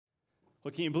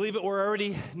Well, can you believe it? We're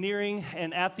already nearing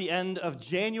and at the end of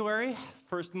January,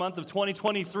 first month of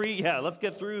 2023. Yeah, let's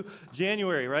get through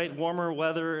January, right? Warmer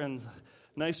weather and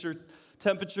nicer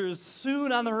temperatures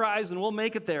soon on the horizon. We'll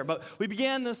make it there. But we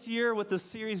began this year with the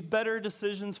series, Better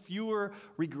Decisions, Fewer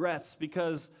Regrets,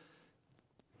 because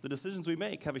the decisions we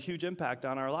make have a huge impact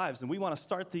on our lives. And we want to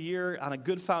start the year on a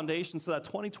good foundation so that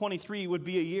 2023 would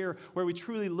be a year where we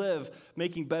truly live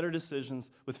making better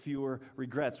decisions with fewer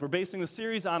regrets. We're basing the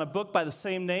series on a book by the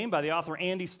same name by the author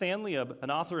Andy Stanley, an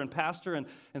author and pastor. And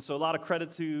so a lot of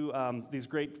credit to these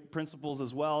great principles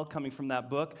as well coming from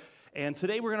that book. And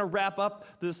today we're going to wrap up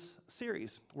this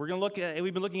series. We've been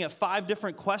looking at 5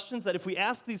 different questions that if we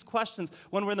ask these questions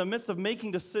when we're in the midst of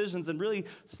making decisions and really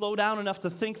slow down enough to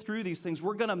think through these things,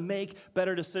 we're going to make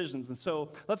better decisions. And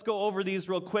so let's go over these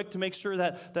real quick to make sure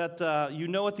that you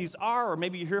know what these are, or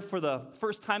maybe you're here for the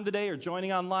first time today or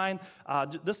joining online.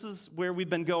 This is where we've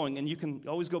been going, and you can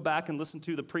always go back and listen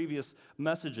to the previous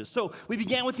messages. So we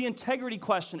began with the integrity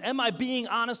question. Am I being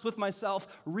honest with myself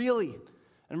really?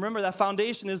 And remember, that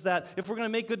foundation is that if we're going to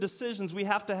make good decisions, we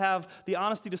have to have the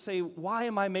honesty to say, why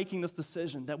am I making this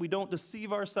decision? That we don't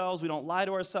deceive ourselves, we don't lie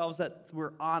to ourselves, that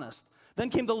we're honest. Then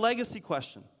came the legacy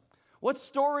question. What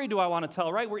story do I want to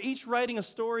tell, right? We're each writing a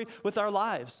story with our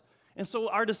lives. And so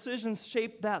our decisions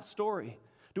shape that story.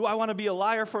 Do I want to be a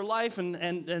liar for life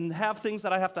and have things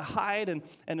that I have to hide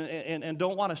and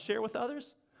don't want to share with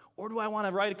others? Or do I want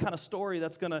to write a kind of story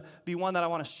that's going to be one that I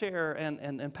want to share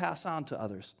and pass on to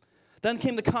others? Then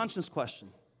came the conscience question.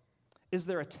 Is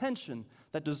there attention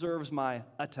that deserves my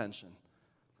attention?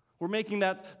 We're making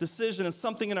that decision and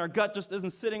something in our gut just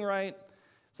isn't sitting right,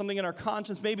 something in our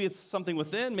conscience. Maybe it's something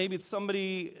within. Maybe it's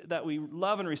somebody that we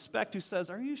love and respect who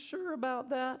says, are you sure about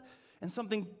that? And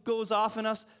something goes off in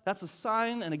us. That's a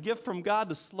sign and a gift from God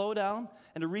to slow down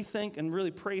and to rethink and really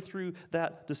pray through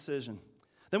that decision.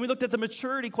 Then we looked at the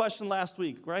maturity question last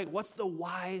week, right? What's the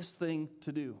wise thing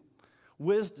to do?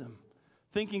 Wisdom.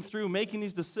 Thinking through, making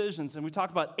these decisions, and we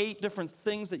talked about 8 different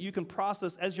things that you can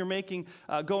process as you're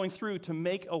going through to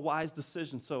make a wise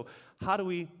decision. So how do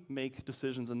we make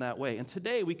decisions in that way? And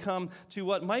today we come to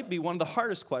what might be one of the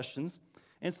hardest questions,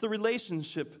 and it's the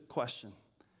relationship question.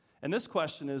 And this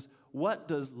question is, what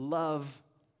does love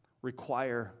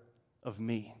require of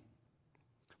me?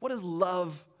 What does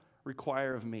love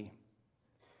require of me?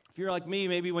 If you're like me,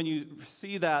 maybe when you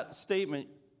see that statement,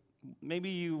 maybe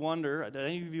you wonder, did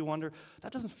any of you wonder,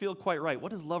 that doesn't feel quite right.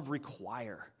 What does love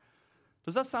require?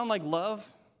 Does that sound like love?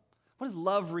 What does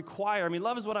love require? I mean,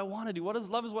 love is what I want to do.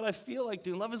 Love is what I feel like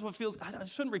doing. Love is what feels, it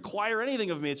shouldn't require anything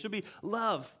of me. It should be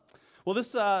love. Well,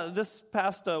 this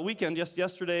past weekend, just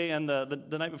yesterday and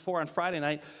the night before on Friday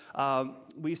night,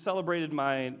 we celebrated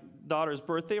my daughter's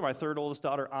birthday, my third oldest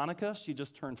daughter, Annika. She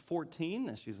just turned 14,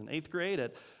 and she's in 8th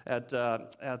grade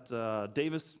at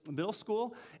Davis Middle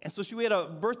School. And so we had a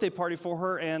birthday party for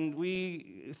her, and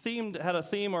we had a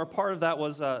theme, or a part of that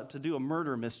was to do a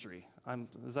murder mystery.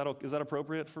 Is that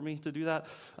appropriate for me to do that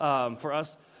for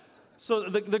us? So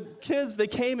the kids, they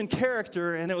came in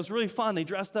character, and it was really fun. They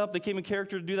dressed up. They came in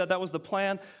character to do that. That was the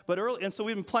plan. And so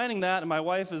we've been planning that, and my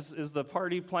wife is the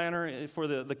party planner for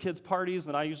the kids' parties,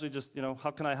 and I usually just, how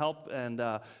can I help? And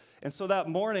so that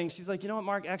morning, she's like, you know what,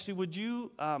 Mark, actually, would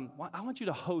you, I want you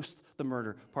to host the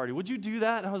murder party. Would you do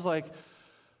that? And I was like,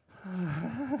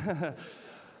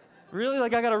 really?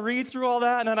 Like, I got to read through all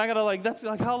that, and then I got to, that's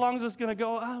how long is this going to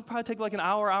go? It'll probably take an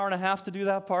hour and a half to do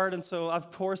that part. And so,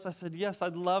 of course, I said, yes,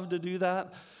 I'd love to do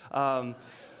that.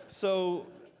 So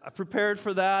I prepared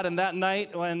for that, and that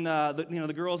night when,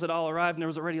 the girls had all arrived, and there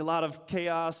was already a lot of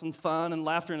chaos and fun and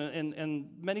laughter, and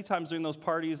many times during those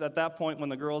parties, at that point, when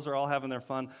the girls are all having their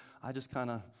fun, I just kind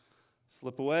of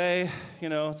slip away,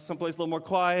 someplace a little more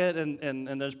quiet,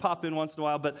 and just pop in once in a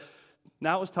while, but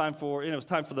now it was time for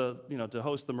to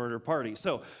host the murder party.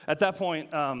 So at that point,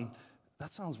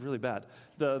 that sounds really bad.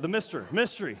 The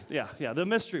mystery, yeah, the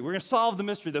mystery. We're gonna solve the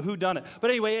mystery, the whodunit. But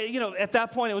anyway, at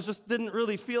that point, it didn't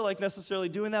really feel like necessarily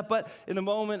doing that. But in the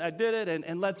moment, I did it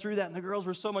and led through that. And the girls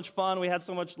were so much fun. We had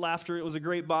so much laughter. It was a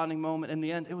great bonding moment. In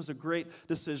the end, it was a great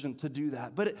decision to do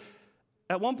that. But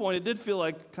at one point, it did feel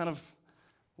like kind of,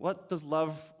 what does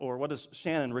love, or what does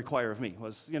Shannon require of me?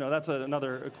 That's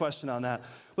another question on that.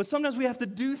 But sometimes we have to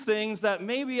do things that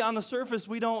maybe on the surface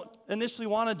we don't initially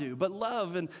want to do. But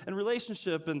love and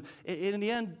relationship, and in the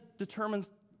end,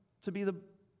 determines to be the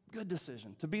good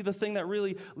decision, to be the thing that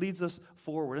really leads us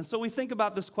forward. And so we think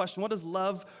about this question, what does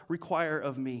love require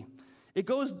of me? It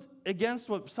goes against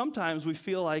what sometimes we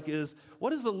feel like is,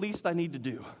 what is the least I need to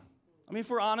do? I mean, if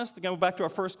we're honest, again, back to our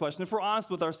first question, if we're honest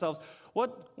with ourselves,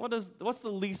 what's the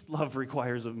least love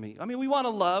requires of me? I mean, we want to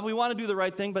love, we want to do the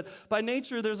right thing, but by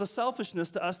nature, there's a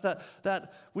selfishness to us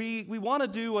that we want to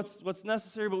do what's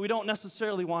necessary, but we don't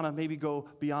necessarily want to maybe go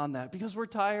beyond that because we're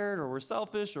tired or we're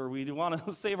selfish or we want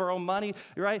to save our own money,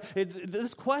 right?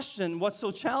 This question, what's so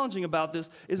challenging about this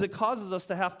is it causes us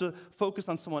to have to focus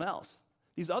on someone else.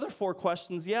 These other 4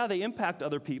 questions, yeah, they impact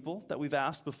other people that we've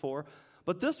asked before,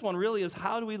 but this one really is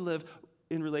how do we live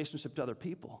in relationship to other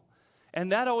people?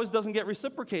 And that always doesn't get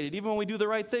reciprocated. Even when we do the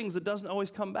right things, it doesn't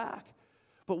always come back.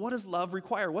 But what does love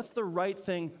require? What's the right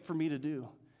thing for me to do?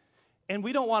 And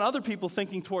we don't want other people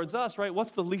thinking towards us, right?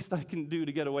 What's the least I can do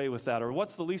to get away with that? Or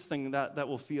what's the least thing that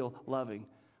will feel loving?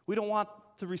 We don't want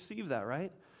to receive that,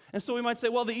 right? And so we might say,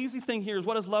 well, the easy thing here is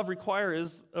what does love require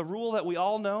is a rule that we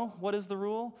all know. What is the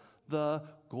rule? The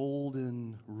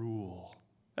golden rule.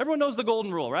 Everyone knows the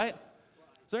golden rule, right?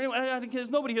 Is there anyone, I think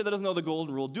there's nobody here that doesn't know the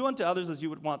golden rule. Do unto others as you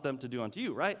would want them to do unto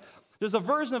you, right? There's a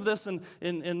version of this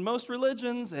in most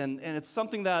religions, and it's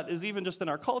something that is even just in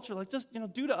our culture, like just,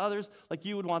 do to others like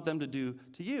you would want them to do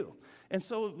to you. And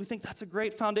so we think that's a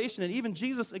great foundation, and even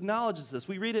Jesus acknowledges this.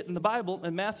 We read it in the Bible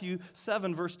in Matthew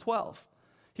 7, verse 12.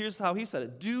 Here's how he said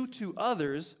it. Do to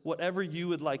others whatever you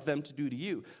would like them to do to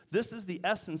you. This is the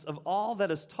essence of all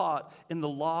that is taught in the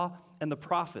law and the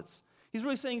prophets. He's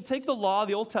really saying, take the law,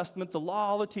 the Old Testament, the law,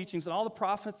 all the teachings, and all the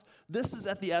prophets. This is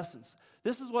at the essence.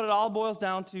 This is what it all boils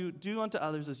down to. Do unto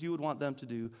others as you would want them to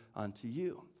do unto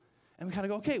you. And we kind of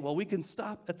go, okay, well, we can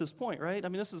stop at this point, right? I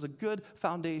mean, this is a good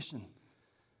foundation.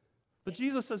 But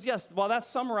Jesus says, yes, while that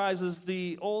summarizes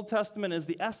the Old Testament as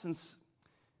the essence,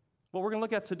 what we're going to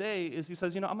look at today is he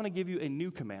says, I'm going to give you a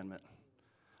new commandment.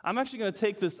 I'm actually going to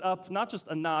take this up, not just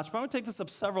a notch, but I'm going to take this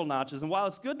up several notches. And while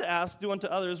it's good to ask, do unto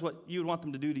others what you would want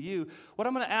them to do to you, what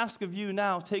I'm going to ask of you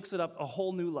now takes it up a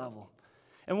whole new level.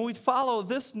 And when we follow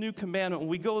this new commandment, when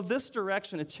we go this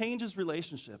direction, it changes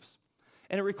relationships.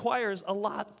 And it requires a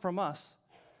lot from us.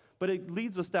 But it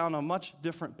leads us down a much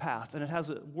different path, and it has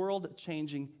a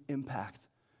world-changing impact.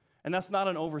 And that's not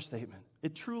an overstatement.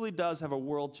 It truly does have a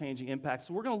world-changing impact.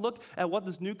 So we're going to look at what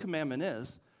this new commandment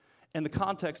is, and the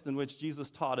context in which Jesus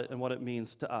taught it and what it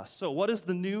means to us. So what is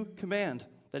the new command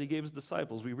that he gave his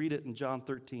disciples? We read it in John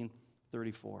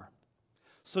 13:34.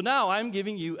 So now I'm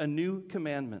giving you a new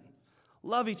commandment.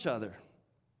 Love each other.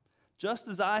 Just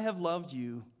as I have loved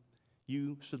you,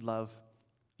 you should love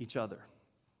each other.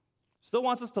 Still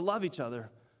wants us to love each other,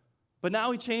 but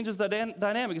now he changes the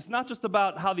dynamic. It's not just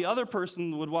about how the other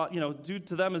person would want, do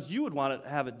to them as you would want it,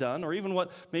 have it done, or even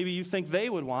what maybe you think they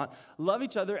would want. Love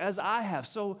each other as I have.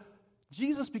 So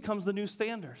Jesus becomes the new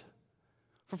standard.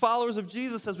 For followers of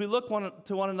Jesus, as we look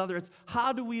to one another, it's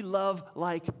how do we love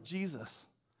like Jesus?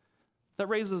 That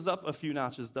raises up a few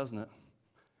notches, doesn't it?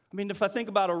 I mean, if I think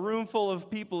about a room full of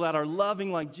people that are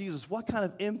loving like Jesus, what kind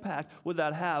of impact would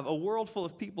that have? A world full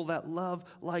of people that love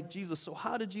like Jesus. So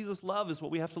how did Jesus love is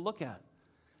what we have to look at.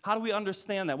 How do we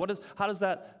understand that? How does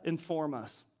that inform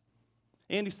us?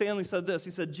 Andy Stanley said this.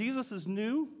 He said, Jesus'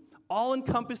 new,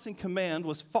 all-encompassing command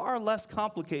was far less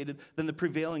complicated than the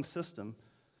prevailing system,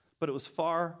 but it was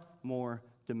far more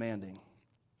demanding.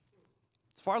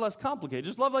 It's far less complicated.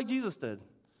 Just love like Jesus did,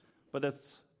 but it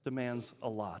demands a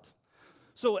lot.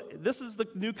 So this is the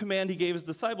new command he gave his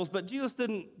disciples, but Jesus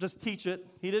didn't just teach it.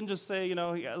 He didn't just say,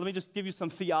 let me just give you some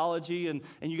theology and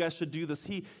you guys should do this.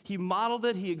 He modeled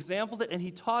it, he exampled it, and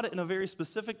he taught it in a very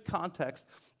specific context,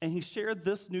 and he shared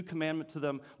this new commandment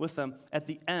with them at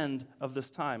the end of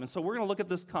this time. And so we're going to look at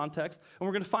this context, and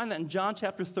we're going to find that in John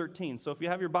chapter 13. So if you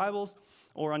have your Bibles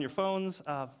or on your phones,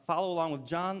 follow along with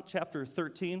John chapter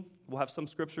 13. We'll have some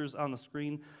scriptures on the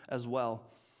screen as well.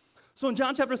 So in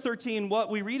John chapter 13, what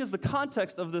we read is the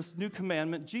context of this new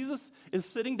commandment. Jesus is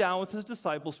sitting down with his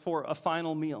disciples for a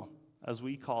final meal, as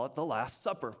we call it, the Last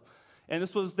Supper. And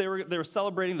this was, they were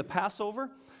celebrating the Passover,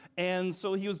 and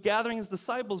so he was gathering his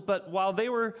disciples, but while they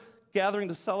were gathering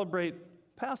to celebrate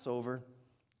Passover,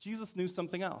 Jesus knew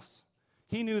something else.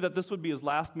 He knew that this would be his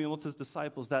last meal with his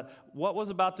disciples, that what was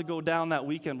about to go down that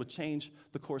weekend would change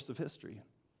the course of history.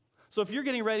 So if you're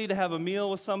getting ready to have a meal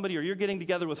with somebody, or you're getting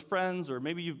together with friends, or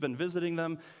maybe you've been visiting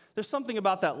them, there's something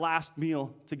about that last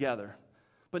meal together.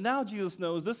 But now Jesus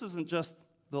knows this isn't just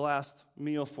the last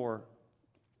meal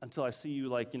until I see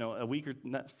you a week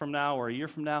from now or a year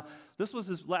from now. This was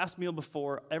his last meal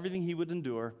before everything he would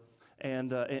endure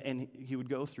and he would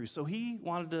go through. So he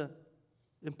wanted to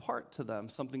impart to them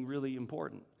something really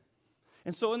important.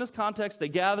 And so in this context, they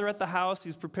gather at the house.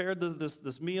 He's prepared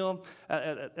this meal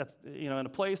in a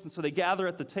place, and so they gather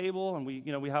at the table, and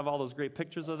we have all those great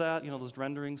pictures of that, those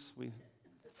renderings.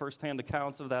 firsthand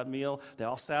accounts of that meal. They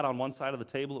all sat on one side of the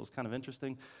table. It was kind of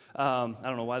interesting. I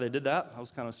don't know why they did that. That was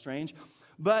kind of strange.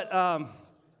 But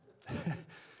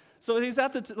so he's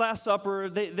at the Last Supper.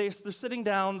 They're sitting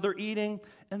down. They're eating.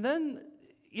 And then,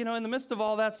 in the midst of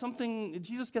all that,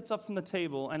 Jesus gets up from the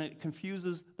table, and it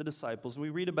confuses the disciples. And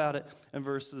we read about it in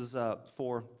verses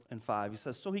 4 and 5. He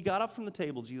says, "So he got up from the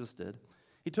table," Jesus did.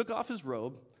 "He took off his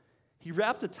robe. He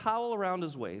wrapped a towel around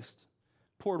his waist,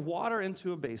 poured water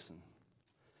into a basin.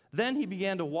 Then he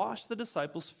began to wash the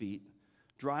disciples' feet,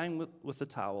 drying with the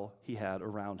towel he had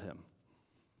around him."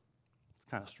 It's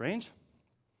kind of strange.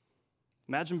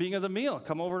 Imagine being at the meal.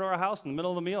 Come over to our house in the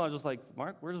middle of the meal. I was just like,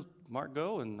 "Mark, where does Mark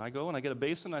go?" And I go and I get a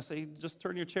basin. I say, "Just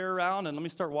turn your chair around and let me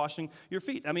start washing your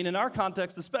feet." I mean, in our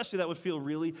context especially, that would feel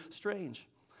really strange.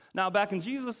 Now, back in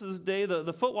Jesus' day,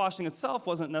 the foot washing itself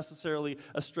wasn't necessarily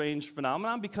a strange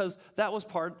phenomenon because that was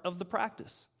part of the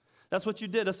practice. That's what you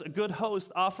did. A good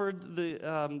host offered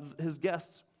his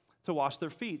guests to wash their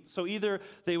feet. So either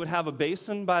they would have a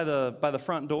basin by the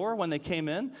front door when they came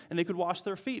in, and they could wash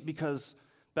their feet because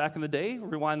back in the day,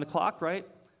 rewind the clock, right?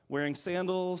 Wearing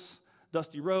sandals,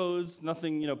 dusty roads,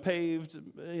 nothing, paved,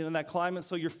 in that climate.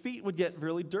 So your feet would get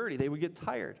really dirty. They would get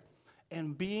tired.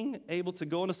 And being able to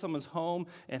go into someone's home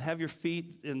and have your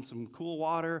feet in some cool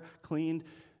water cleaned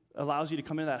allows you to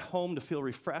come into that home to feel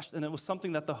refreshed. And it was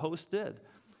something that the host did.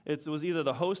 It was either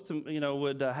the host,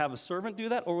 would have a servant do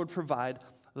that or would provide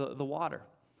the water.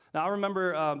 Now, I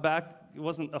remember back, it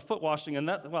wasn't a foot washing, and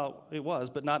it was,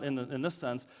 but not in this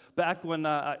sense. Back when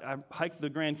I hiked the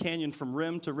Grand Canyon from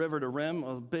rim to river to rim, it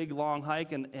was a big, long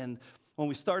hike, and when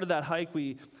we started that hike,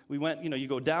 we went, you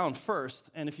go down first,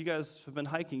 and if you guys have been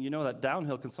hiking, you know that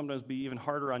downhill can sometimes be even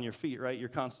harder on your feet, right? You're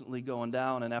constantly going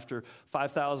down, and after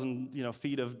 5,000,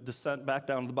 feet of descent back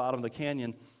down to the bottom of the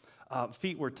canyon,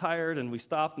 feet were tired, and we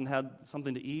stopped and had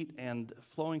something to eat, and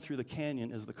flowing through the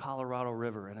canyon is the Colorado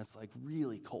River, and it's like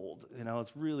really cold,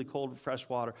 it's really cold, fresh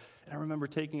water. And I remember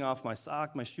taking off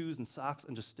my shoes and socks,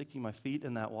 and just sticking my feet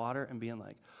in that water and being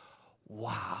like,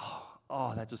 wow,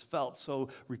 oh, that just felt so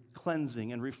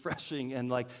cleansing and refreshing,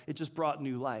 and like it just brought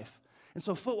new life. And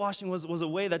so foot washing was a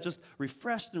way that just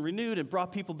refreshed and renewed and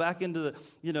brought people back into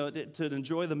to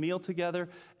enjoy the meal together,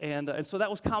 and so that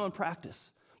was common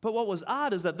practice. But what was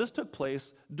odd is that this took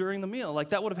place during the meal. Like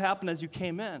that would have happened as you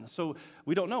came in. So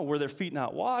we don't know. Were their feet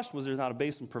not washed? Was there not a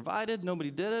basin provided? Nobody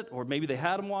did it? Or maybe they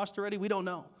had them washed already? We don't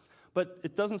know. But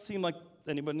it doesn't seem like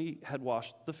anybody had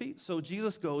washed the feet. So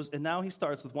Jesus goes, and now he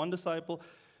starts with one disciple,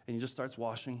 and he just starts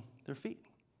washing their feet.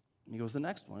 And he goes to the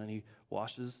next one, and he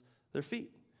washes their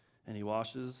feet. And he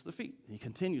washes the feet. And he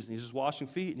continues, and he's just washing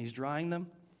feet, and he's drying them.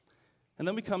 And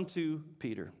then we come to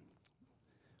Peter.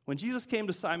 When Jesus came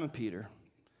to Simon Peter,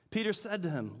 Peter said to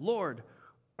him, "Lord,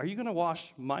 are you going to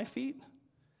wash my feet?"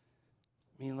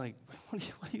 I mean, like, what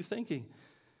are you thinking?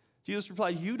 Jesus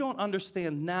replied, "You don't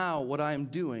understand now what I am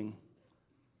doing,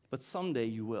 but someday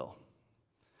you will."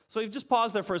 So you just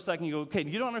pause there for a second. You go, okay,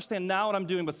 you don't understand now what I'm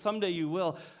doing, but someday you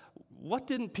will. What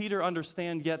didn't Peter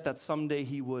understand yet that someday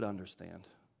he would understand?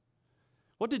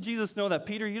 What did Jesus know that,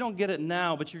 Peter, you don't get it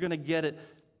now, but you're going to get it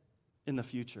in the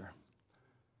future?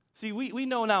 See, we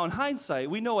know now in hindsight,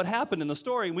 we know what happened in the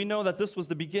story. We know that this was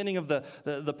the beginning of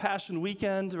the Passion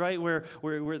Weekend, right, where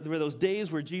those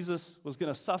days where Jesus was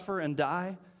going to suffer and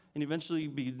die and eventually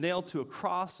be nailed to a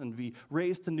cross and be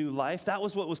raised to new life. That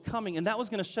was what was coming, and that was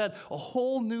going to shed a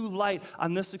whole new light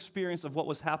on this experience of what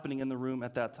was happening in the room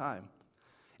at that time.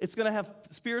 It's going to have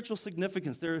spiritual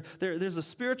significance. There's a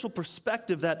spiritual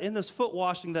perspective that in this foot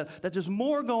washing that there's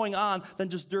more going on than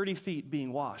just dirty feet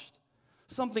being washed.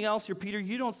 Something else here, Peter,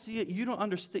 you don't see it, you don't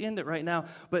understand it right now,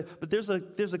 but there's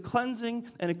a cleansing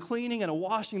and a cleaning and a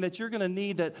washing that you're going to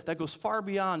need that goes far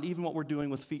beyond even what we're doing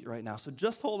with feet right now. So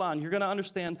just hold on. You're going to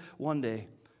understand one day,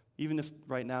 even if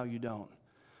right now you don't.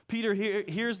 Peter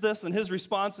hears this, and his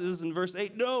response is in verse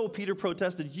 8, "No," Peter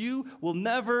protested, "you will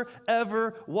never,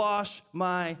 ever wash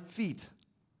my feet."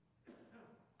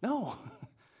 No.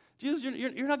 Jesus,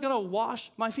 you're not going to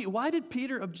wash my feet. Why did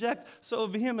Peter object so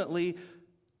vehemently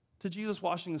to Jesus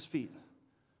washing his feet?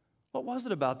 What was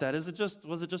it about that? Was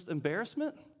it just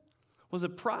embarrassment? Was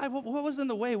it pride? What was in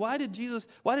the way? Why did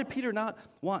Peter not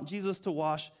want Jesus to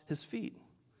wash his feet?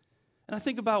 And I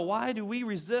think about, why do we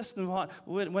resist and want,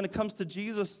 when it comes to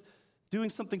Jesus doing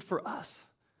something for us,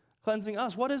 cleansing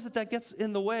us? What is it that gets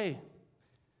in the way?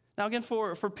 Now again,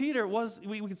 for Peter,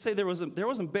 we could say there was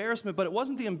embarrassment, but it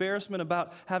wasn't the embarrassment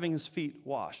about having his feet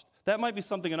washed. That might be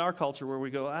something in our culture where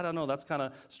we go, I don't know, that's kind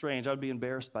of strange. I would be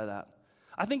embarrassed by that.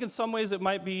 I think in some ways it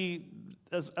might be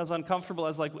as uncomfortable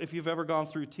as like if you've ever gone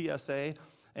through TSA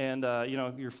and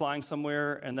you're flying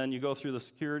somewhere, and then you go through the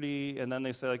security, and then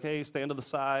they say, like, hey, stand to the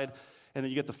side, and then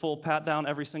you get the full pat down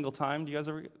every single time. Do you guys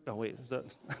ever? Oh, wait, is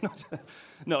that?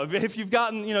 No, if you've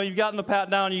gotten the pat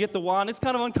down, you get the wand, it's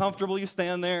kind of uncomfortable. You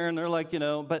stand there, and they're like,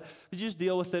 but you just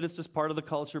deal with it. It's just part of the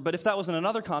culture. But if that was in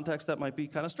another context, that might be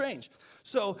kind of strange.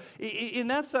 So in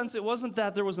that sense, it wasn't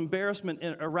that there was embarrassment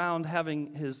around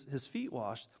having his feet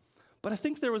washed, but I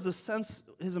think there was a sense,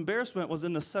 his embarrassment was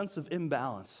in the sense of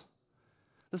imbalance.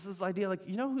 This is the idea, like,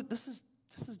 who this is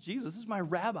Jesus. This is my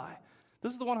rabbi.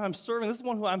 This is the one who I'm serving. This is the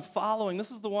one who I'm following. This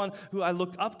is the one who I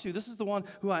look up to. This is the one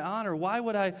who I honor. Why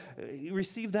would I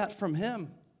receive that from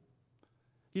him?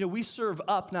 We serve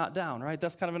up, not down, right?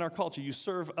 That's kind of in our culture. You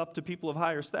serve up to people of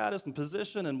higher status and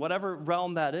position and whatever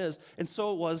realm that is. And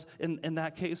so it was in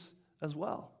that case as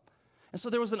well. And so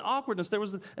there was an awkwardness. There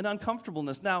was an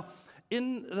uncomfortableness. Now,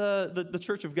 in the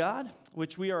Church of God,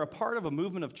 which we are a part of, a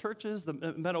movement of churches, the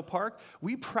Meadow Park,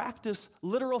 we practice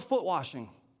literal foot washing.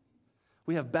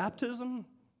 We have baptism,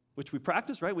 which we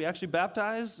practice, right? We actually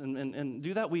baptize and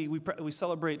do that. We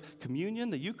celebrate communion,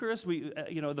 the Eucharist.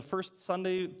 The first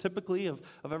Sunday typically of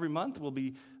every month, we'll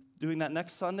be doing that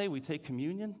next Sunday. We take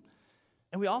communion.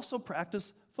 And we also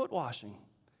practice foot washing.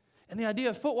 And the idea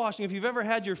of foot washing, if you've ever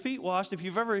had your feet washed, if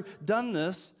you've ever done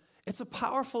this, it's a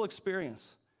powerful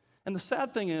experience. And the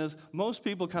sad thing is, most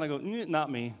people kind of go,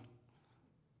 not me.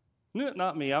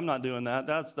 Not me, I'm not doing that.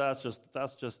 That's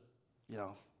just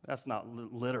that's not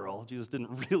literal. Jesus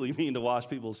didn't really mean to wash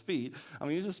people's feet. I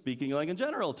mean, he's just speaking like in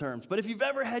general terms. But if you've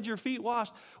ever had your feet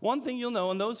washed, one thing you'll know,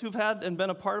 and those who've had and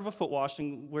been a part of a foot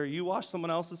washing where you wash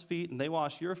someone else's feet and they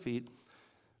wash your feet,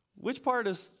 which part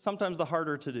is sometimes the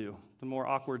harder to do, the more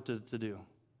awkward to do?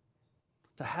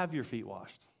 To have your feet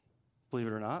washed, believe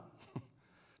it or not.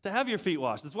 To have your feet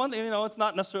washed. It's one thing, it's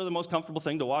not necessarily the most comfortable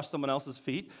thing to wash someone else's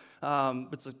feet.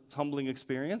 It's a humbling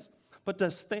experience. But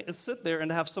to sit there and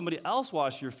to have somebody else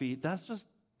wash your feet, that's just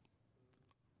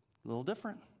a little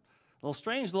different, a little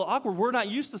strange, a little awkward. We're not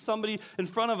used to somebody in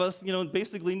front of us,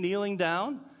 basically kneeling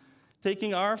down,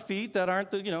 taking our feet that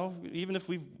aren't even if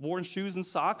we've worn shoes and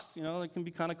socks, they can be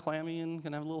kind of clammy and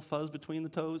can have a little fuzz between the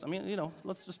toes. I mean,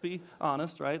 let's just be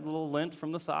honest, right? A little lint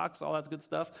from the socks, all that good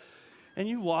stuff. And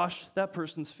you wash that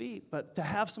person's feet. But to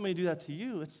have somebody do that to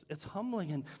you, it's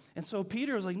humbling. And so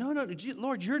Peter was like, no,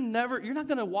 Lord, you're not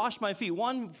going to wash my feet.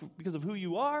 One, because of who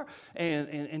you are,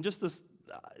 and just this,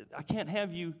 I can't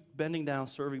have you bending down,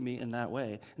 serving me in that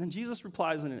way. And then Jesus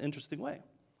replies in an interesting way.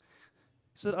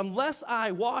 He said, unless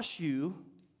I wash you,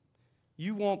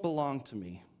 you won't belong to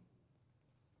me.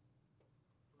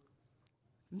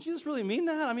 Did Jesus really mean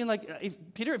that? I mean,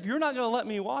 Peter, if you're not going to let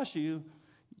me wash you,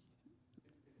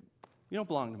 you don't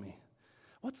belong to me.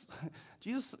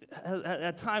 Jesus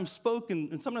at times spoke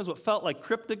in sometimes what felt like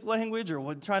cryptic language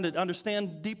or trying to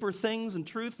understand deeper things and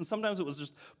truths, and sometimes it was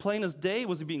just plain as day.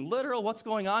 Was he being literal? What's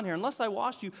going on here? Unless I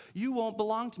wash you, you won't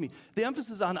belong to me. The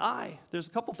emphasis on I. There's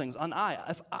a couple things on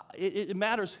I. It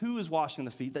matters who is washing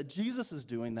the feet, that Jesus is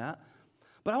doing that.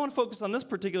 But I want to focus on this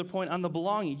particular point, on the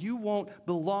belonging. You won't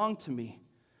belong to me.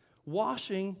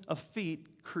 Washing of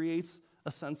feet creates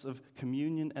a sense of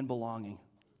communion and belonging.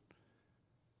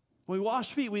 When we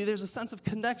wash feet, there's a sense of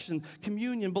connection,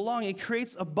 communion, belonging. It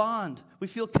creates a bond. We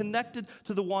feel connected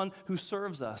to the one who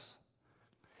serves us.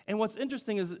 And what's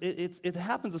interesting is it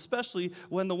happens especially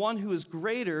when the one who is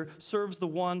greater serves the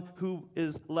one who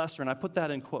is lesser. And I put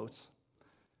that in quotes.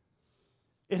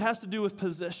 It has to do with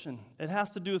position. It has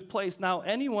to do with place. Now,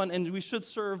 anyone, and we should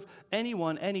serve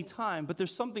anyone, anytime, but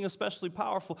there's something especially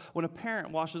powerful when a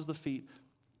parent washes the feet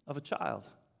of a child,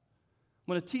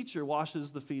 when a teacher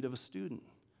washes the feet of a student,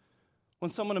 when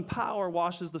someone in power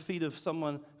washes the feet of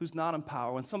someone who's not in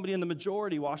power, when somebody in the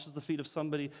majority washes the feet of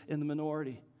somebody in the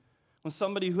minority, when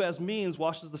somebody who has means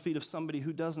washes the feet of somebody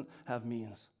who doesn't have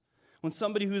means, when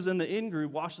somebody who's in the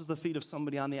in-group washes the feet of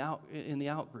somebody in the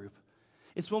out-group.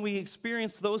 It's when we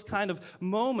experience those kind of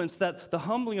moments that the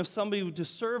humbling of somebody to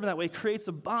serve in that way creates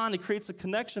a bond, it creates a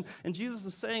connection. And Jesus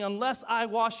is saying, unless I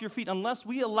wash your feet, unless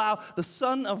we allow the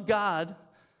Son of God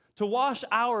to wash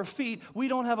our feet, we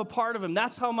don't have a part of him.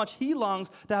 That's how much he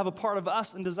longs to have a part of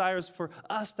us and desires for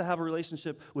us to have a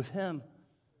relationship with him.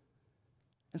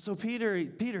 And so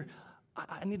Peter,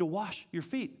 I need to wash your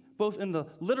feet, both in the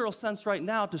literal sense right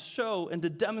now to show and to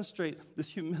demonstrate this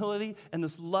humility and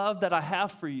this love that I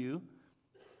have for you,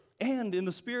 and in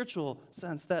the spiritual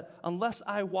sense that unless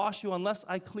I wash you, unless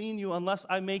I clean you, unless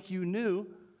I make you new,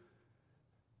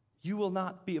 you will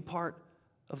not be a part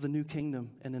of the new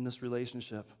kingdom and in this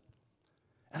relationship.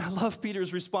 And I love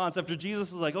Peter's response after Jesus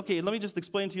is like, okay, let me just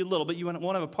explain to you a little bit. You want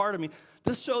to have a part of me.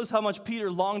 This shows how much Peter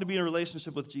longed to be in a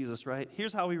relationship with Jesus, right?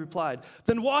 Here's how he replied.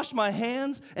 Then wash my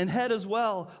hands and head as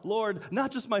well, Lord,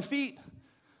 not just my feet.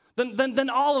 Then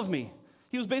all of me.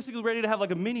 He was basically ready to have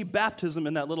like a mini baptism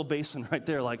in that little basin right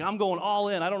there. Like, I'm going all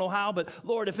in. I don't know how, but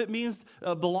Lord, if it means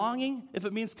belonging, if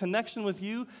it means connection with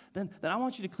you, then I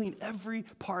want you to clean every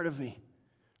part of me.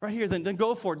 Right here, then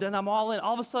go for it. Then I'm all in.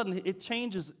 All of a sudden, it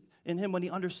changes in him when he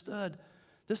understood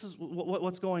this is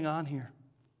what's going on here.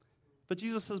 But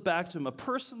Jesus says back to him, a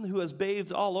person who has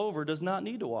bathed all over does not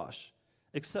need to wash,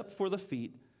 except for the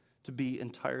feet to be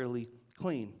entirely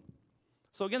clean.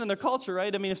 So again, in their culture,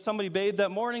 right? I mean, if somebody bathed that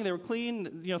morning, they were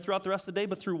clean, throughout the rest of the day,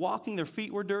 but through walking, their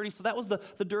feet were dirty. So that was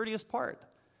the dirtiest part.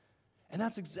 And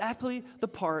that's exactly the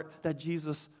part that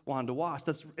Jesus wanted to wash.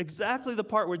 That's exactly the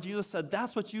part where Jesus said,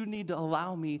 that's what you need to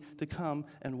allow me to come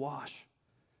and wash.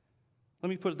 Let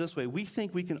me put it this way. We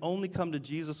think we can only come to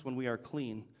Jesus when we are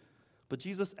clean, but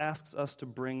Jesus asks us to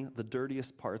bring the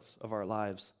dirtiest parts of our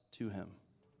lives to him.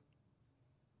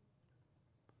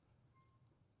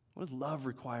 What does love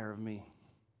require of me?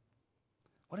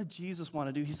 What did Jesus want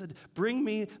to do? He said, bring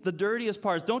me the dirtiest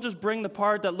parts. Don't just bring the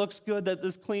part that looks good, that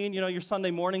is clean, your Sunday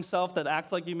morning self that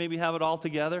acts like you maybe have it all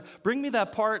together. Bring me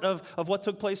that part of what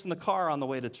took place in the car on the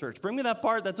way to church. Bring me that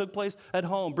part that took place at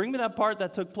home. Bring me that part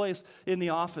that took place in the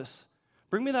office.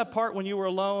 Bring me that part when you were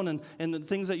alone and the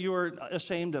things that you were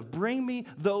ashamed of. Bring me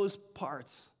those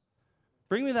parts.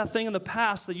 Bring me that thing in the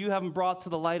past that you haven't brought to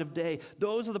the light of day.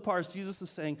 Those are the parts Jesus is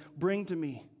saying, bring to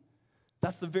me.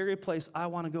 That's the very place I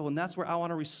want to go, and that's where I want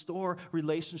to restore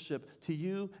relationship to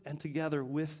you and together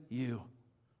with you.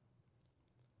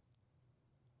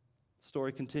 The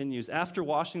story continues. After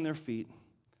washing their feet,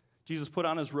 Jesus put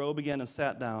on his robe again and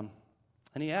sat down.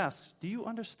 And he asked, do you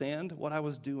understand what I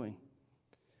was doing?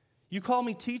 You call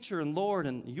me teacher and Lord,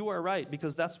 and you are right,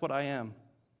 because that's what I am.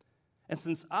 And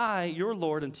since I, your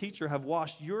Lord and teacher, have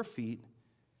washed your feet,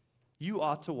 you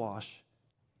ought to wash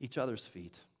each other's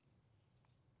feet.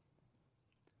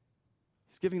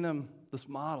 He's giving them this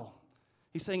model.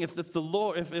 He's saying if the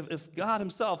Lord, if God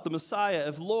himself, the Messiah,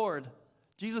 if Lord,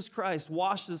 Jesus Christ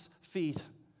washes feet,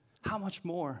 how much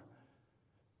more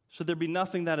should there be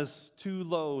nothing that is too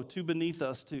low, too beneath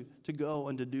us to go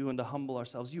and to do and to humble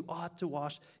ourselves? You ought to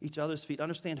wash each other's feet.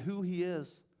 Understand who he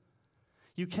is.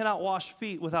 You cannot wash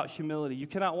feet without humility. You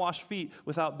cannot wash feet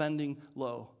without bending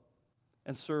low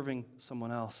and serving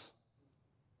someone else.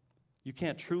 You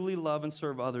can't truly love and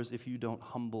serve others if you don't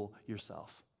humble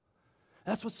yourself.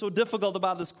 That's what's so difficult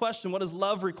about this question. What does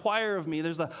love require of me?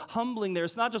 There's a humbling there.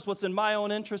 It's not just what's in my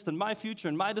own interest and my future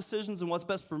and my decisions and what's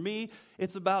best for me.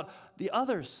 It's about the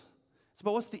others. It's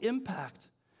about what's the impact.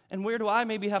 And where do I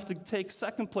maybe have to take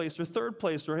second place or third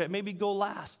place or maybe go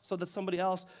last so that somebody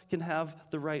else can have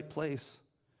the right place?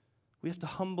 We have to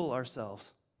humble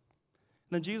ourselves.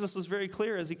 And then Jesus was very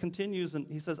clear as he continues, and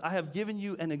he says, I have given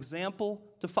you an example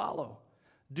to follow.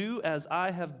 Do as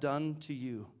I have done to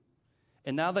you.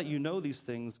 And now that you know these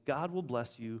things, God will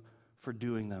bless you for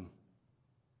doing them.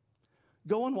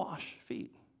 Go and wash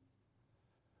feet.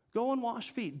 Go and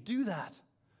wash feet. Do that.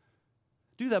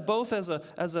 Do that both as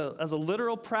a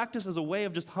literal practice, as a way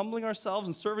of just humbling ourselves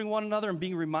and serving one another and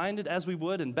being reminded, as we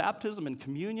would in baptism and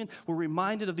communion, we're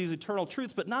reminded of these eternal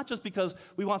truths, but not just because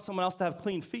we want someone else to have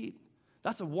clean feet.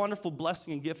 That's a wonderful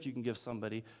blessing and gift you can give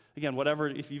somebody. Again, whatever,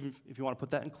 if you want to put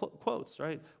that in quotes,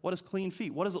 right? What is clean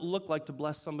feet? What does it look like to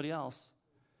bless somebody else?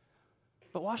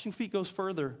 But washing feet goes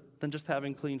further than just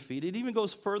having clean feet. It even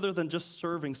goes further than just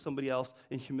serving somebody else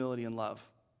in humility and love.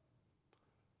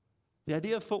 The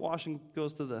idea of foot washing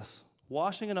goes to this.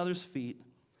 Washing another's feet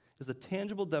is a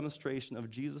tangible demonstration of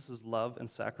Jesus' love and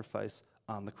sacrifice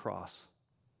on the cross.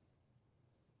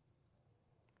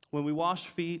 When we wash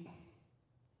feet,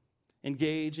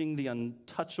 engaging the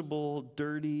untouchable,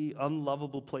 dirty,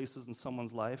 unlovable places in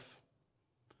someone's life,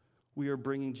 we are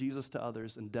bringing Jesus to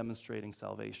others and demonstrating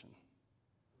salvation.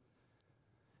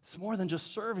 It's more than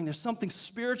just serving. There's something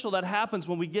spiritual that happens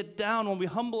when we get down, when we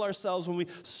humble ourselves, when we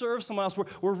serve someone else.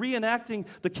 We're reenacting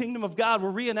the kingdom of God.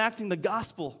 We're reenacting the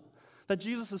gospel. That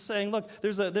Jesus is saying, look,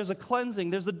 there's a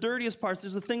cleansing. There's the dirtiest parts.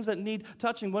 There's the things that need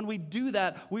touching. When we do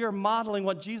that, we are modeling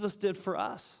what Jesus did for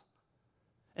us.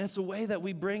 And it's a way that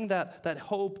we bring that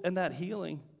hope and that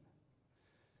healing.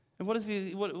 And what does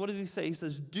he say? He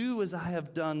says, do as I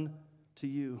have done to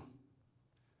you.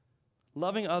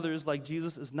 Loving others like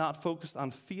Jesus is not focused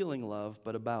on feeling love,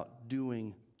 but about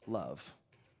doing love.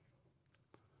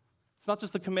 It's not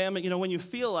just the commandment, when you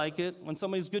feel like it, when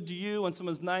somebody's good to you, when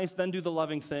someone's nice, then do the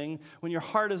loving thing. When your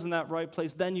heart is in that right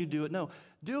place, then you do it. No,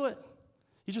 do it.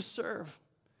 You just serve.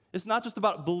 It's not just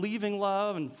about believing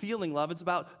love and feeling love. It's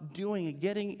about doing it,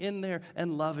 getting in there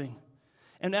and loving.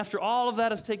 And after all of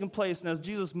that has taken place, and as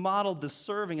Jesus modeled this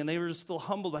serving, and they were just still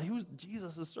humbled by who's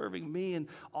Jesus is serving me, and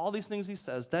all these things he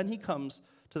says, then he comes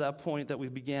to that point that we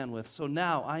began with. So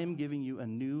now I am giving you a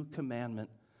new commandment.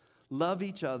 Love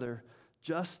each other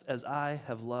just as I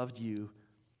have loved you.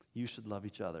 You should love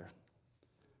each other.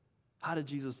 How did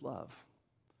Jesus love?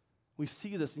 We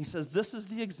see this, and he says, this is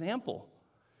the example.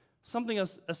 Something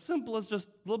as simple as just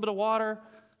a little bit of water,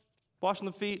 washing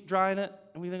the feet, drying it,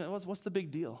 and we think, what's the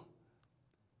big deal?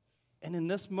 And in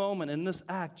this moment, in this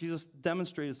act, Jesus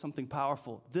demonstrated something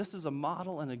powerful. This is a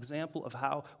model and example of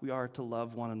how we are to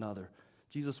love one another.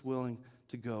 Jesus willing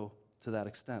to go to that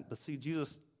extent. But see,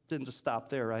 Jesus didn't just stop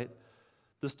there, right?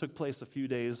 This took place a few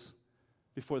days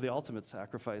before the ultimate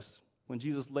sacrifice, when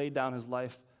Jesus laid down his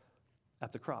life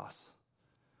at the cross.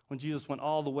 When Jesus went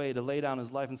all the way to lay down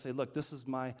his life and say, look, this is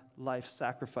my life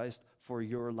sacrificed for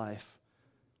your life.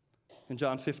 In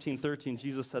John 15:13,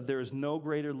 Jesus said, there is no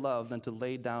greater love than to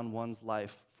lay down one's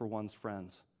life for one's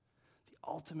friends. The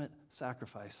ultimate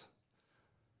sacrifice.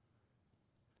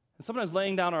 And sometimes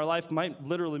laying down our life might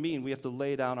literally mean we have to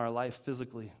lay down our life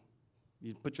physically.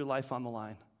 You put your life on the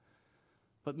line.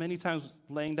 But many times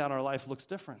laying down our life looks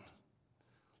different.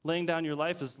 Laying down your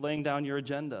life is laying down your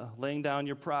agenda, laying down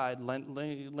your pride,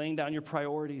 laying down your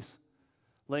priorities,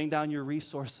 laying down your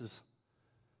resources,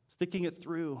 sticking it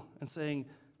through and saying,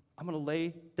 I'm going to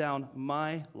lay down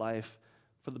my life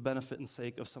for the benefit and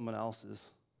sake of someone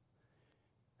else's.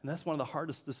 And that's one of the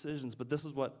hardest decisions, but this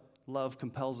is what love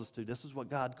compels us to. This is what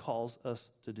God calls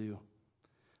us to do.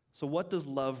 So what does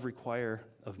love require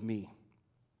of me?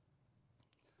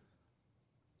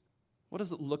 What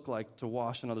does it look like to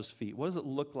wash another's feet? What does it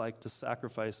look like to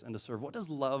sacrifice and to serve? What does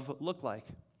love look like?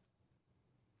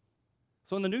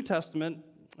 So in the New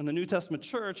Testament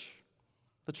church,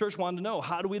 the church wanted to know,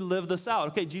 how do we live this out?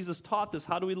 Okay, Jesus taught this.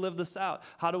 How do we live this out?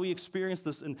 How do we experience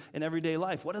this in everyday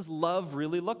life? What does love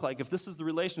really look like? If this is the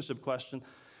relationship question,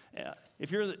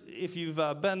 if you've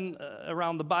been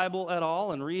around the Bible at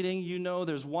all and reading, you know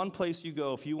there's one place you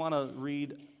go if you want to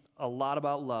read a lot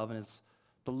about love, and it's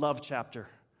the love chapter.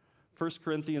 1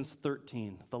 Corinthians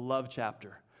 13, the love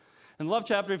chapter. In the love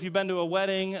chapter, if you've been to a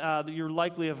wedding, you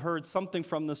likely have heard something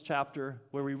from this chapter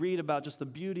where we read about just the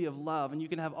beauty of love. And you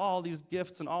can have all these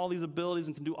gifts and all these abilities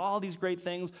and can do all these great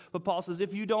things. But Paul says,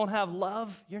 if you don't have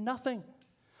love, you're nothing.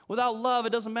 Without love,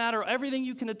 it doesn't matter. Everything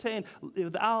you can attain,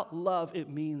 without love, it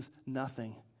means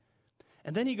nothing.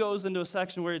 And then he goes into a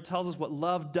section where it tells us what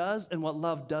love does and what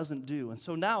love doesn't do. And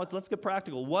so now let's get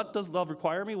practical. What does love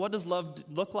require me? What does love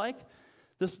look like?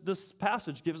 This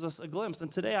passage gives us a glimpse,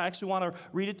 and today I actually want to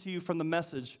read it to you from the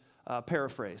Message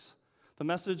paraphrase. The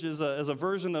Message is a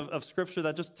version of Scripture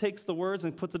that just takes the words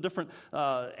and puts a different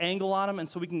angle on them, and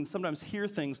so we can sometimes hear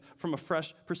things from a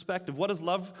fresh perspective. What does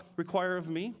love require of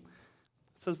me?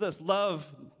 It says this: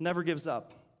 love never gives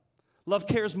up. Love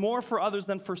cares more for others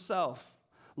than for self.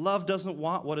 Love doesn't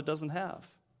want what it doesn't have.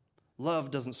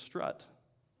 Love doesn't strut,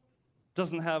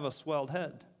 doesn't have a swelled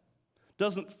head,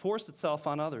 doesn't force itself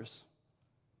on others.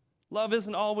 Love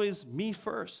isn't always me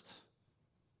first.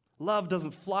 Love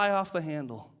doesn't fly off the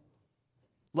handle.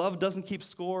 Love doesn't keep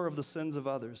score of the sins of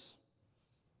others.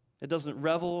 It doesn't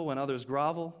revel when others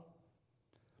grovel.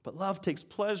 But love takes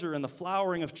pleasure in the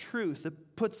flowering of truth.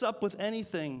 It puts up with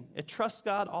anything. It trusts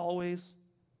God always.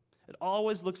 It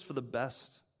always looks for the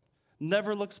best.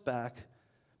 Never looks back,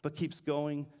 but keeps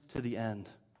going to the end.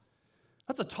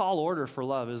 That's a tall order for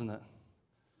love, isn't it?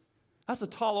 That's a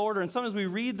tall order, and sometimes we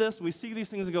read this, and we see these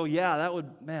things and go, yeah, that'd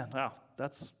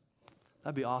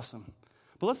be awesome.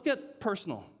 But let's get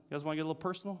personal. You guys want to get a little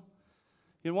personal?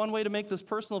 You know, one way to make this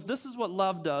personal, if this is what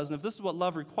love does, and if this is what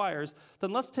love requires,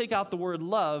 then let's take out the word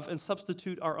love and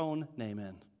substitute our own name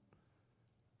in.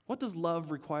 What does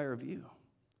love require of you?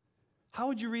 How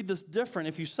would you read this different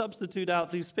if you substitute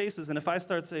out these spaces, and if I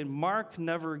start saying, Mark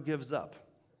never gives up?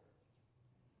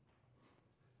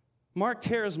 Mark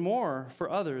cares more for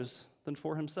others than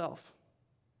for himself.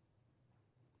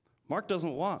 Mark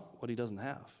doesn't want what he doesn't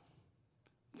have.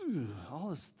 All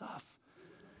this stuff.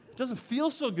 It doesn't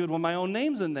feel so good when my own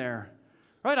name's in there.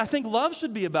 Right? I think love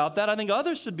should be about that. I think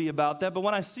others should be about that. But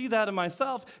when I see that in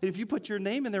myself, if you put your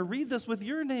name in there, read this with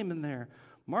your name in there.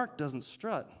 Mark doesn't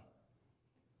strut.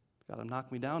 Got to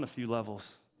knock me down a few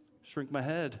levels. Shrink my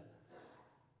head.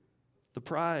 The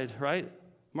pride, right?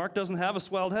 Mark doesn't have a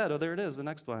swelled head. Oh, there it is, the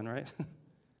next line, right?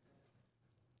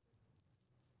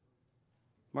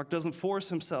 Mark doesn't force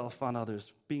himself on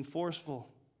others, being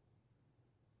forceful.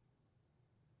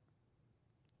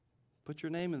 Put your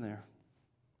name in there.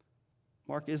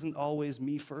 Mark isn't always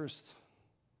me first.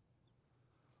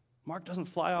 Mark doesn't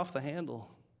fly off the handle.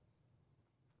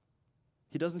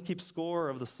 He doesn't keep score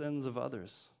of the sins of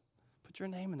others. Put your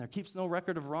name in there. Keeps no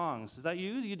record of wrongs. Is that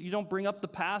you? You don't bring up the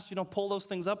past. You don't pull those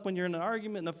things up when you're in an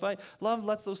argument, in a fight. Love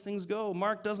lets those things go.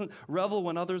 Mark doesn't revel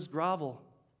when others grovel.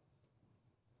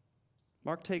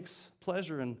 Mark takes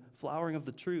pleasure in flowering of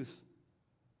the truth.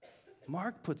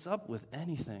 Mark puts up with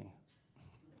anything.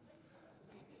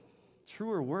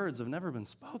 Truer words have never been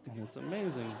spoken. It's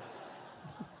amazing.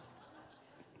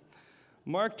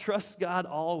 Mark trusts God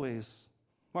always.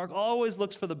 Mark always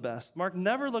looks for the best. Mark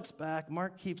never looks back.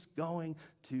 Mark keeps going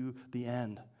to the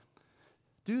end.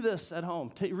 Do this at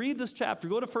home. Read this chapter.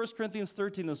 Go to 1 Corinthians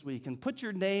 13 this week and put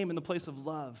your name in the place of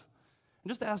love. And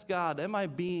just ask God, am I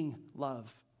being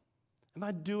love? Am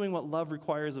I doing what love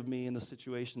requires of me in the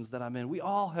situations that I'm in? We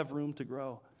all have room to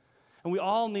grow. And we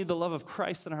all need the love of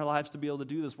Christ in our lives to be able to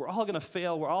do this. We're all going to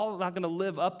fail. We're all not going to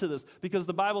live up to this because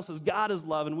the Bible says God is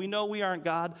love, and we know we aren't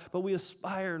God, but we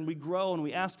aspire and we grow and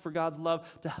we ask for God's love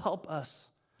to help us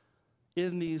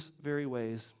in these very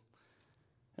ways.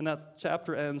 And that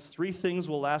chapter ends, 3 things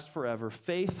will last forever: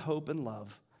 faith, hope, and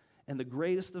love. And the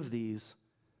greatest of these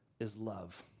is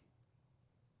love.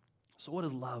 So what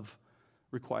does love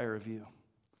require of you?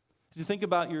 As you think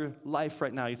about your life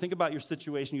right now, you think about your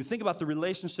situation, you think about the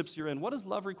relationships you're in, what does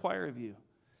love require of you?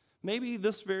 Maybe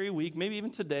this very week, maybe even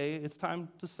today, it's time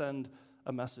to send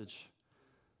a message,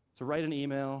 to write an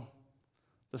email,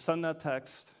 to send that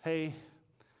text. Hey,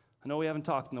 I know we haven't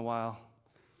talked in a while.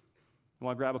 You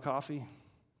want to grab a coffee?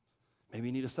 Maybe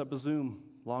you need to set up a Zoom,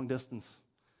 long distance.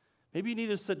 Maybe you need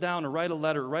to sit down and write a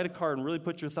letter, write a card, and really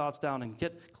put your thoughts down and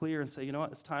get clear and say, you know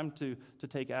what, it's time to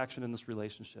take action in this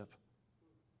relationship.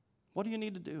 What do you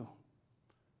need to do?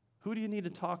 Who do you need to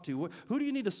talk to? Who do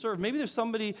you need to serve? Maybe there's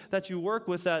somebody that you work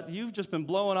with that you've just been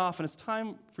blowing off, and it's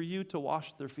time for you to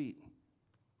wash their feet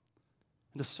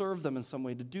and to serve them in some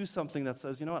way, to do something that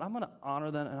says, you know what, I'm going to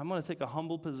honor them, and I'm going to take a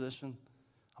humble position.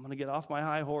 I'm going to get off my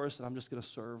high horse, and I'm just going to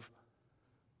serve.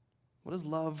 What does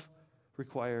love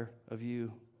require of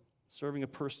you? Serving a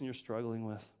person you're struggling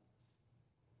with.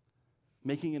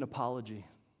 Making an apology.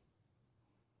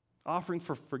 Offering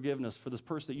for forgiveness for this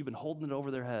person that you've been holding it over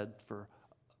their head for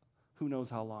who knows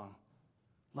how long.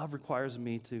 Love requires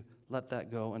me to let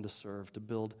that go and to serve, to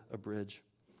build a bridge.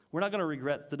 We're not going to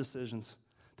regret the decisions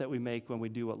that we make when we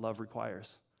do what love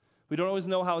requires. We don't always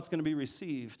know how it's going to be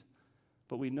received,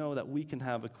 but we know that we can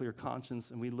have a clear conscience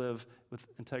and we live with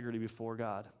integrity before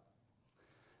God.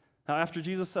 Now, after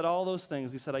Jesus said all those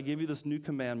things, he said, I give you this new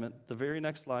commandment. The very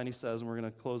next line he says, and we're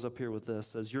going to close up here with this,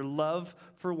 says, your love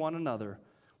for one another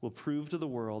will prove to the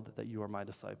world that you are my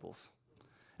disciples.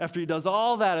 After he does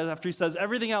all that, after he says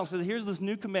everything else, here's this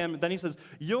new commandment, then he says,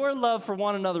 your love for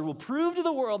one another will prove to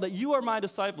the world that you are my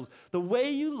disciples. The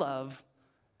way you love,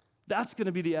 that's going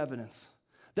to be the evidence.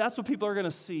 That's what people are going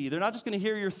to see. They're not just going to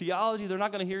hear your theology. They're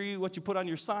not going to hear what you put on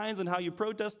your signs and how you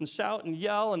protest and shout and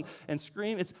yell and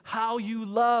scream. It's how you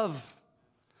love.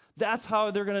 That's how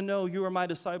they're going to know you are my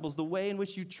disciples. The way in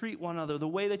which you treat one another, the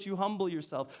way that you humble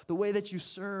yourself, the way that you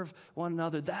serve one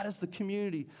another. That is the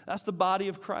community. That's the body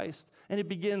of Christ. And it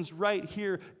begins right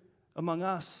here among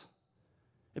us.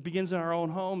 It begins in our own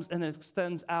homes and it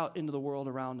extends out into the world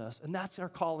around us. And that's our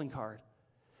calling card.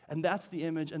 And that's the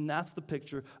image and that's the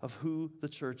picture of who the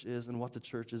church is and what the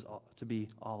church is to be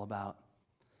all about.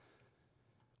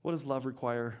 What does love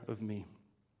require of me?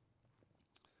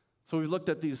 So we've looked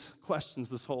at these questions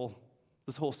this whole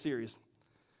series.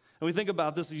 And we think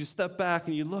about this as you step back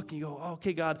and you look and you go, oh,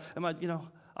 okay, God,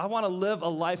 I want to live a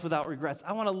life without regrets.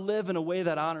 I want to live in a way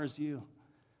that honors you.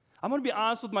 I'm going to be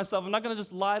honest with myself. I'm not going to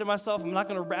just lie to myself. I'm not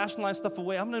going to rationalize stuff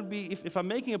away. I'm going to be, if I'm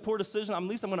making a poor decision, at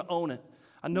least I'm going to own it.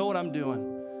 I know what I'm doing.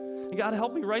 And God,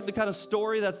 help me write the kind of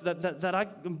story that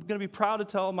I'm going to be proud to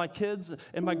tell my kids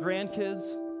and my grandkids.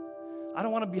 I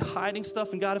don't want to be hiding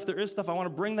stuff. And God, if there is stuff, I want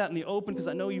to bring that in the open because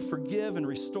I know you forgive and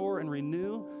restore and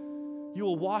renew. You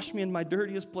will wash me in my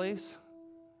dirtiest place.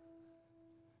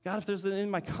 God, if there's in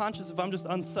my conscience, if I'm just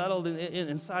unsettled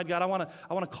inside, God, I want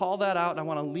to call that out and I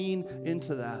want to lean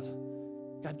into that.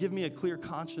 God, give me a clear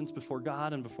conscience before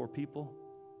God and before people.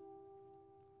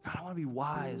 God, I want to be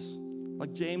wise.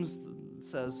 Like James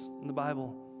says in the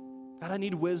Bible, God, I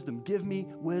need wisdom. Give me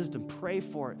wisdom. Pray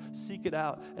for it. Seek it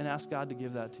out and ask God to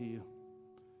give that to you.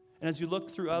 And as you look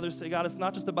through others, say, God, it's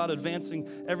not just about advancing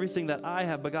everything that I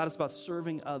have, but God, it's about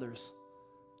serving others.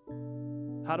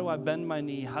 How do I bend my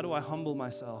knee? How do I humble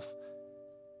myself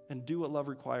and do what love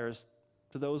requires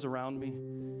to those around me,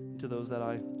 to those that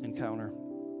I encounter?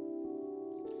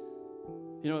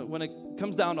 You know, when it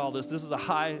comes down to all this is a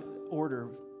high order,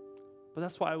 but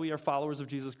that's why we are followers of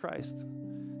Jesus Christ.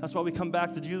 That's why we come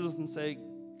back to Jesus and say,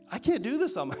 I can't do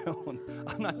this on my own.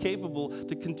 I'm not capable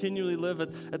to continually live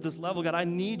at this level. God, I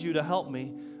need you to help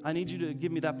me. I need you to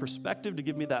give me that perspective, to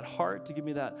give me that heart, to give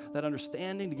me that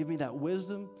understanding, to give me that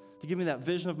wisdom, to give me that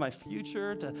vision of my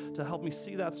future, to help me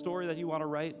see that story that you want to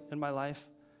write in my life.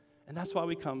 And that's why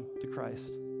we come to Christ.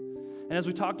 And as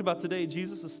we talked about today,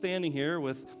 Jesus is standing here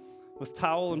with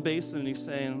towel and basin, and he's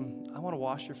saying, I want to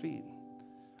wash your feet.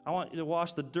 I want you to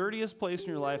wash the dirtiest place in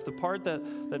your life, the part that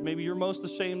maybe you're most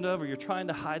ashamed of or you're trying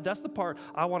to hide. That's the part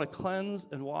I want to cleanse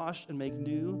and wash and make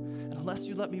new. And unless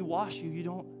you let me wash you, you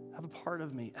don't have a part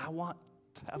of me. I want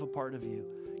to have a part of you.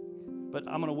 But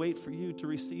I'm going to wait for you to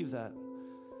receive that.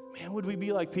 Man, would we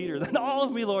be like Peter? Then all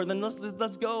of me, Lord. Then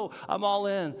let's go. I'm all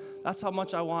in. That's how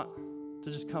much I want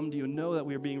to just come to you and know that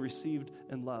we are being received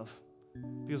in love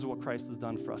because of what Christ has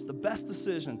done for us. The best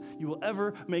decision you will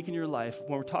ever make in your life,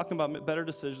 when we're talking about better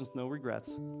decisions, no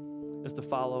regrets, is to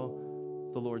follow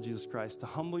the Lord Jesus Christ, to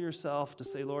humble yourself, to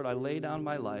say, Lord, I lay down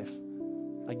my life.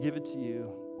 I give it to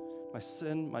you. My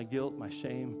sin, my guilt, my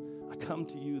shame. I come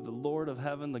to you, the Lord of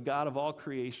heaven, the God of all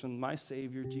creation, my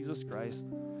Savior, Jesus Christ,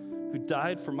 who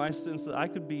died for my sins so that I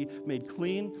could be made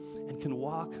clean and can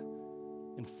walk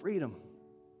in freedom.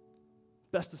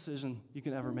 Best decision you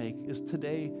can ever make is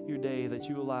today your day that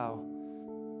you allow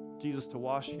Jesus to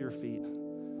wash your feet,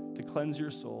 to cleanse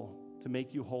your soul, to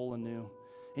make you whole and new.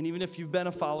 And even if you've been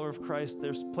a follower of Christ,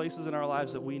 there's places in our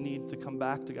lives that we need to come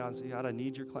back to God and say, God, I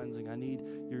need your cleansing. I need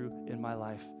you in my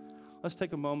life. Let's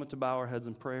take a moment to bow our heads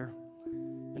in prayer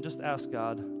and just ask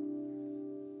God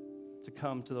to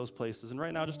come to those places. And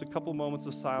right now, just a couple moments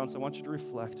of silence. I want you to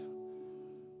reflect.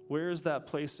 Where is that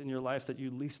place in your life that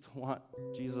you least want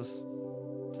Jesus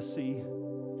to see,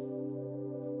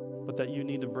 but that you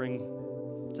need to bring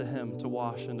to him to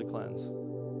wash and to cleanse?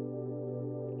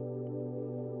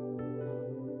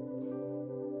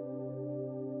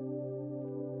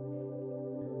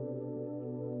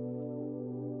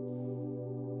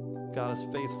 God is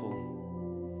faithful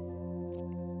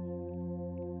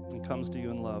and comes to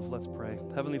you in love. Let's pray.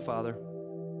 Heavenly Father,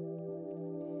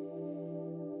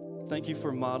 thank you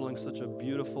for modeling such a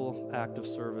beautiful act of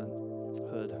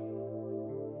servanthood.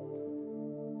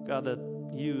 God, that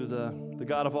you, the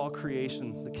God of all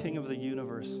creation, the King of the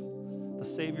universe, the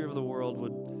Savior of the world,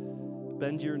 would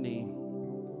bend your knee,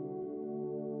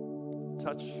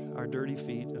 touch our dirty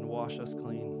feet, and wash us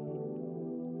clean.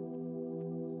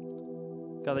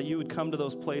 God, that you would come to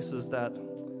those places that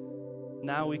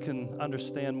now we can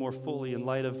understand more fully in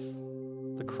light of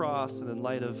the cross and in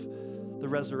light of the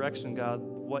resurrection, God,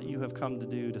 what you have come to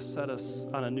do to set us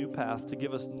on a new path, to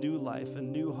give us new life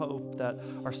and new hope, that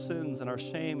our sins and our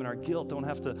shame and our guilt don't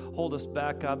have to hold us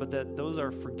back, God, but that those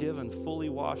are forgiven, fully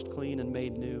washed, clean, and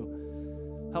made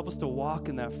new. Help us to walk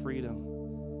in that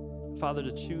freedom. Father,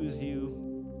 to choose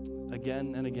you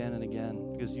again and again and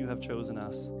again because you have chosen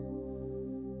us.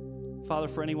 Father,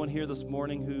 for anyone here this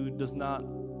morning who does not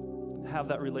have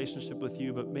that relationship with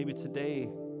you, but maybe today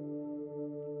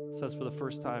says for the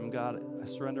first time, God, I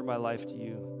surrender my life to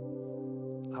you.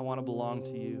 I want to belong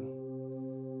to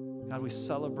you. God, we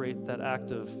celebrate that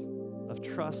act of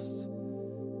trust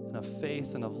and of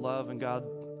faith and of love. And God,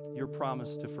 your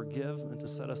promise to forgive and to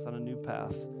set us on a new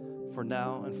path for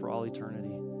now and for all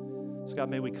eternity. So God,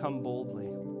 may we come boldly.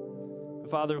 And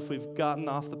Father, if we've gotten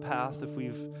off the path, if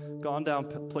we've gone down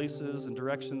places and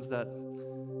directions that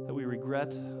we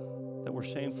regret, that we're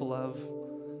shameful of,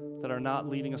 that are not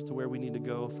leading us to where we need to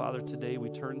go, Father, today we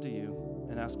turn to you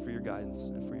and ask for your guidance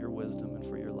and for your wisdom and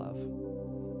for your love.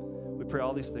 We pray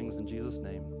all these things in Jesus'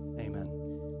 name. Amen.